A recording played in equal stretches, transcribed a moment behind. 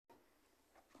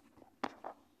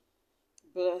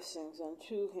Blessings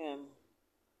unto him,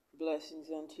 blessings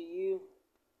unto you,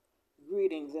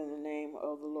 greetings in the name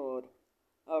of the Lord.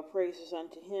 Our praises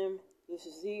unto him. This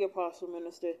is the Apostle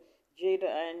Minister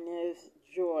Jada Inez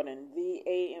Jordan, the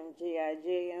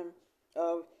AMJIJM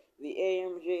of the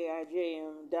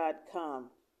AMJIJM.com,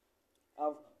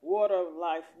 of Water of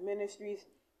Life Ministries,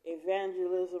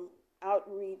 Evangelism,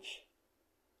 Outreach,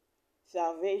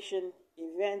 Salvation,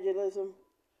 Evangelism,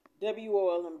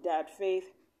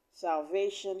 WOLM.faith,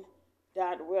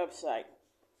 salvation.website.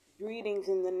 Greetings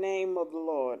in the name of the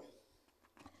Lord.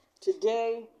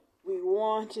 Today we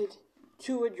wanted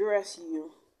to address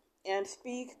you and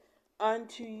speak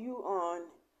unto you on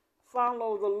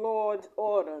follow the Lord's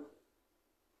order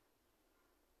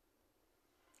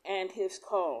and his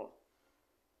call.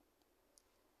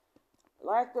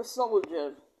 Like a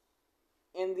soldier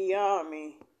in the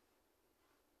army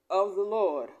of the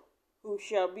Lord, who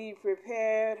shall be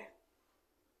prepared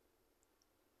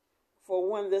for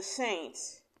when the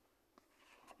saints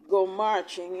go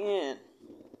marching in.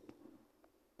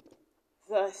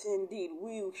 Thus indeed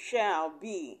we shall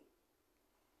be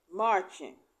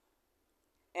marching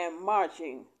and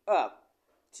marching up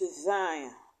to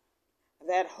Zion,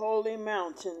 that holy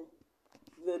mountain,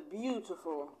 the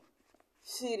beautiful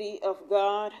city of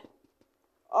God,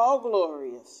 all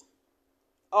glorious,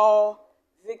 all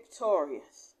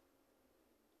victorious,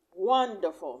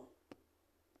 wonderful,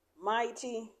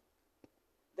 mighty,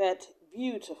 that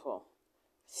beautiful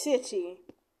city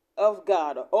of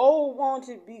God. Oh, won't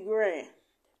it be grand,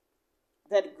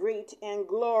 that great and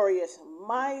glorious,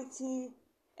 mighty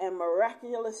and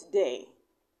miraculous day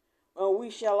when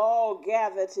we shall all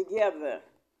gather together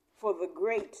for the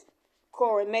great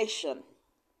coronation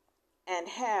and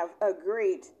have a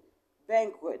great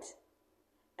banquet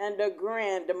and a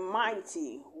grand,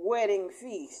 mighty wedding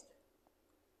feast,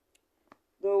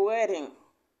 the wedding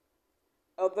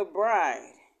of the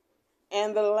bride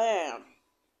and the Lamb,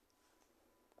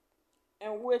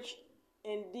 in which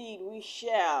indeed we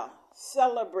shall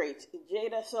celebrate.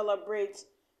 Jada celebrates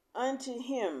unto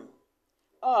him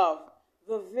of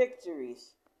the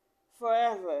victories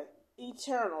forever,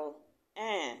 eternal,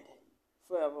 and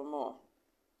forevermore.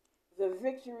 The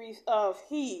victories of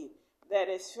he that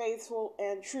is faithful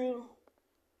and true,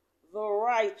 the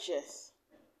righteous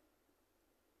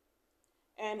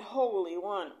and holy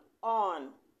one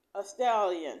on a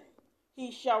stallion. He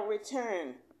shall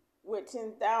return with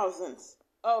 10,000s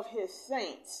of his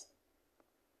saints,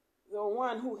 the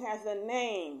one who has a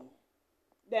name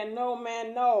that no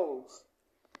man knows.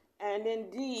 And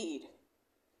indeed,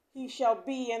 he shall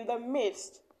be in the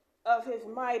midst of his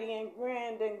mighty and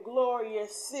grand and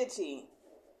glorious city,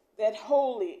 that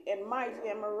holy and mighty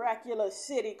and miraculous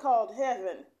city called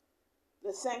heaven,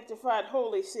 the sanctified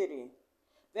holy city,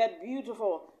 that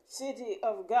beautiful city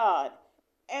of God.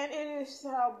 And it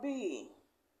shall be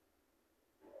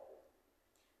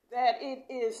that it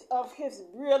is of his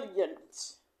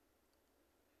brilliance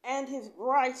and his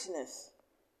brightness,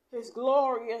 his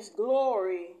glorious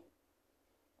glory,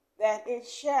 that it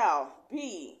shall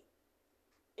be.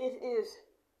 It is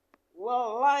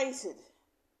well lighted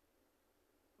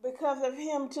because of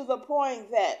him, to the point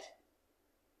that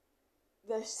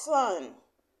the sun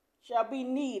shall be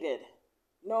needed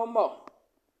no more.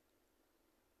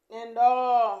 And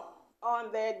all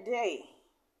on that day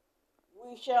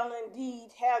we shall indeed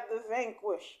have the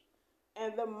vanquish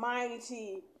and the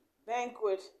mighty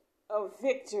banquet of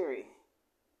victory.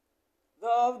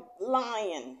 The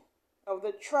Lion of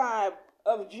the tribe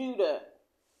of Judah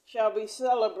shall be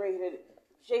celebrated.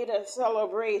 Jada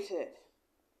celebrated.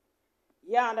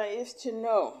 Yada is to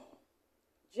know.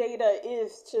 Jada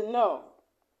is to know.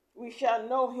 We shall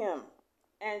know him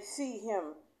and see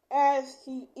him as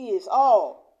he is,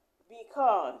 all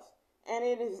because, and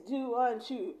it is due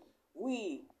unto,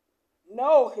 we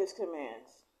know his commands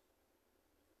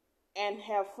and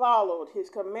have followed his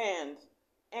commands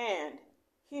and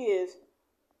his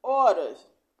orders.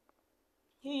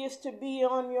 He is to be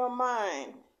on your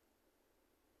mind,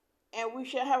 and we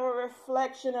shall have a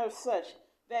reflection of such,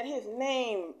 that his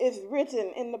name is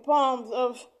written in the palms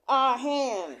of our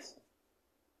hands,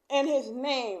 and his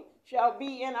name shall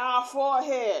be in our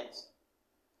foreheads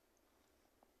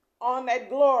on that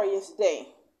glorious day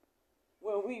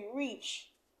when we reach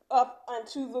up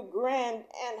unto the grand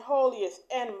and holiest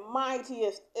and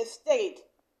mightiest estate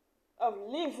of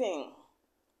living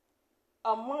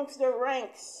amongst the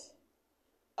ranks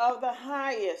of the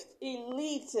highest,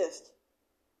 elitist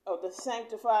of the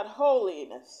sanctified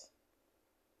holiness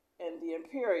and the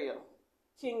imperial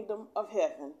kingdom of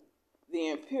heaven, the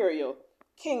imperial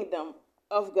kingdom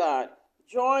of God.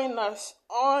 Join us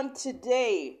on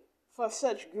today for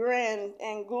such grand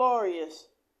and glorious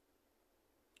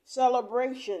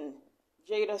celebration,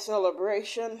 Jada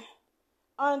celebration,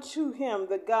 unto him,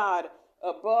 the God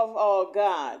above all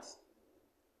gods.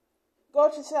 Go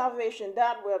to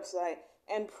salvation.website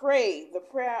and pray the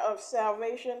prayer of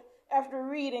salvation after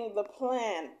reading the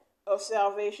plan of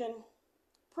salvation.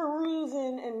 Peruse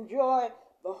and enjoy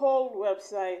the whole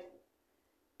website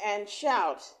and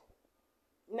shout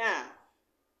now,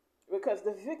 because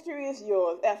the victory is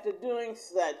yours after doing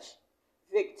such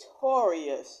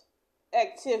victorious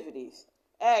activities,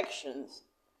 actions,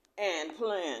 and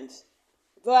plans.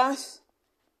 Thus,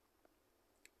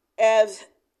 as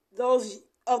those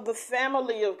of the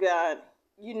family of God,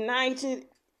 united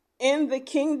in the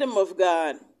kingdom of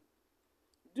God,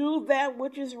 do that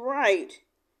which is right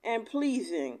and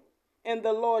pleasing in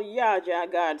the Lord Yahweh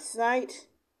God's sight,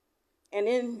 and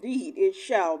indeed it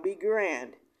shall be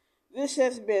grand. This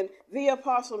has been the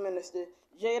Apostle Minister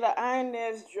Jada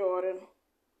Inez Jordan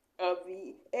of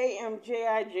the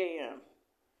AMJIJM,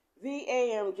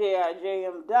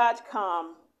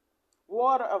 theamjijm.com,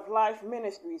 Water of Life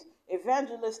Ministries,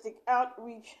 Evangelistic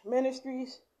Outreach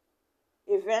Ministries,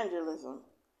 Evangelism,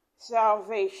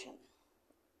 Salvation,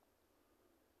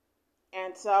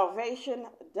 and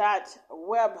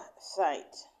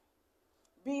salvation.website.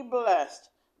 Be blessed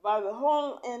by the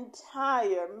whole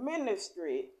entire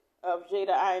ministry of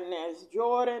Jada Inez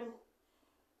Jordan.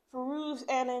 Peruse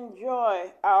and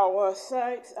enjoy our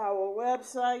sites, our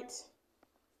websites,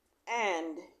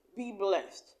 and be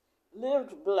blessed.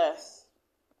 Live blessed,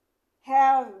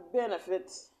 have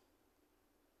benefits,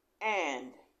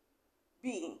 and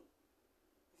be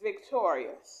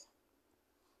victorious.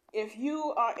 If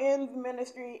you are in the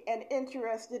ministry and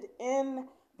interested in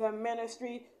the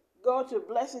ministry, go to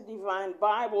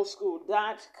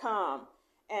blesseddivinebibleschool.com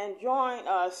and join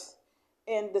us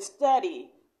in the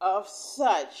study of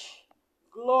such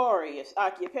glorious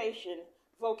occupation,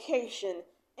 vocation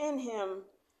in Him,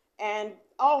 and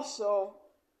also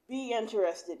be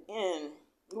interested in,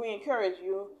 we encourage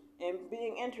you in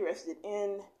being interested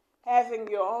in having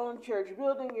your own church,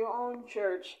 building your own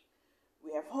church.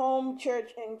 We have home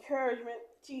church encouragement,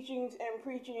 teachings and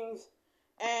preachings,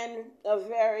 and of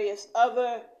various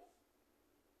other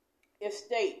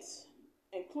estates,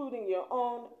 including your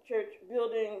own church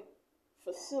building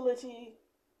facility,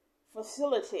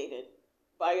 facilitated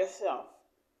by yourself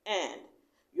and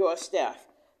your staff.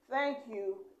 Thank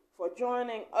you for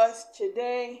joining us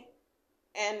today,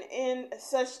 and in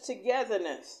such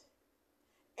togetherness,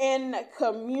 in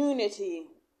community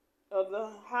of the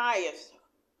highest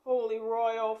holy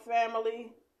royal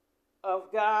family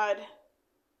of God,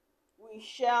 we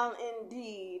shall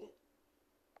indeed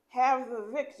have the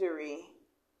victory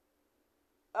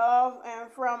of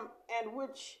and from and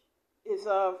which is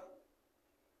of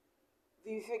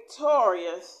the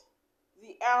victorious,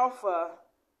 the Alpha,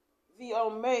 the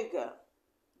Omega,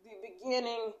 the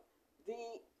beginning,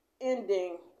 the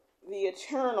ending, the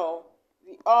eternal,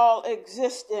 the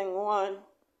all-existing one,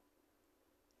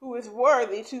 who is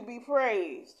worthy to be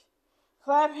praised.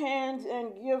 Clap hands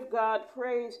and give God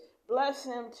praise. Bless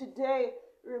him today.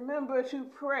 Remember to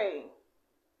pray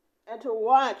and to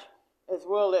watch as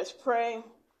well as pray,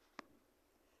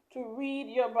 to read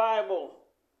your Bible,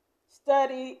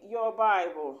 study your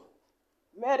Bible,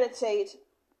 meditate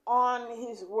on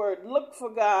his word. Look for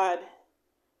God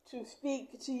to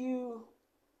speak to you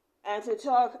and to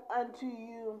talk unto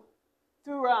you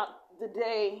throughout the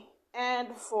day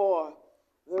and for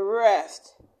the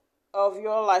rest of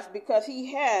your life, because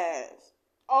he has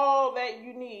all that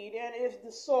you need and is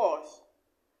the source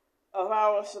of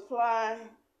our supply,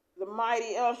 the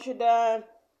mighty El Shaddai.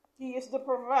 He is the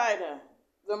provider,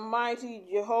 the mighty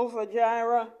Jehovah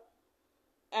Jireh,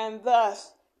 and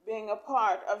thus being a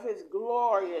part of his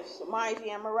glorious,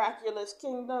 mighty, and miraculous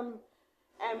kingdom,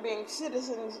 and being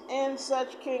citizens in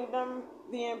such kingdom,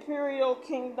 the imperial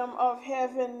kingdom of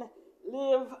heaven,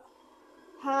 live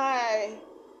high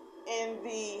in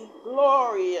the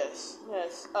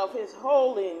gloriousness of his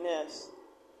holiness,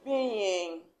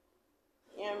 being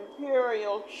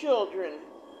imperial children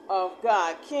of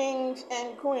God, kings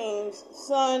and queens,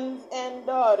 sons and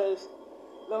daughters,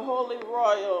 the holy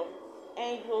royal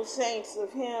angel saints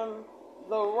of him,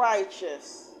 the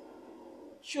righteous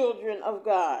children of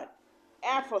God,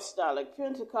 apostolic,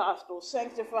 Pentecostal,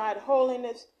 sanctified,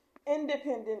 holiness,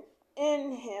 independent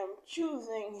in him,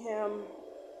 choosing him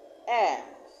as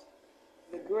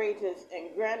the greatest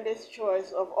and grandest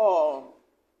choice of all,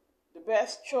 the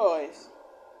best choice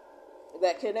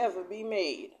that can ever be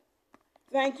made.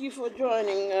 Thank you for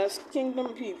joining us,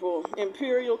 kingdom people,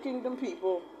 imperial kingdom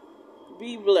people.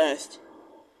 Be blessed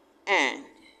and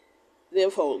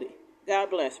live holy.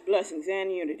 God bless. Blessings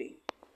and unity.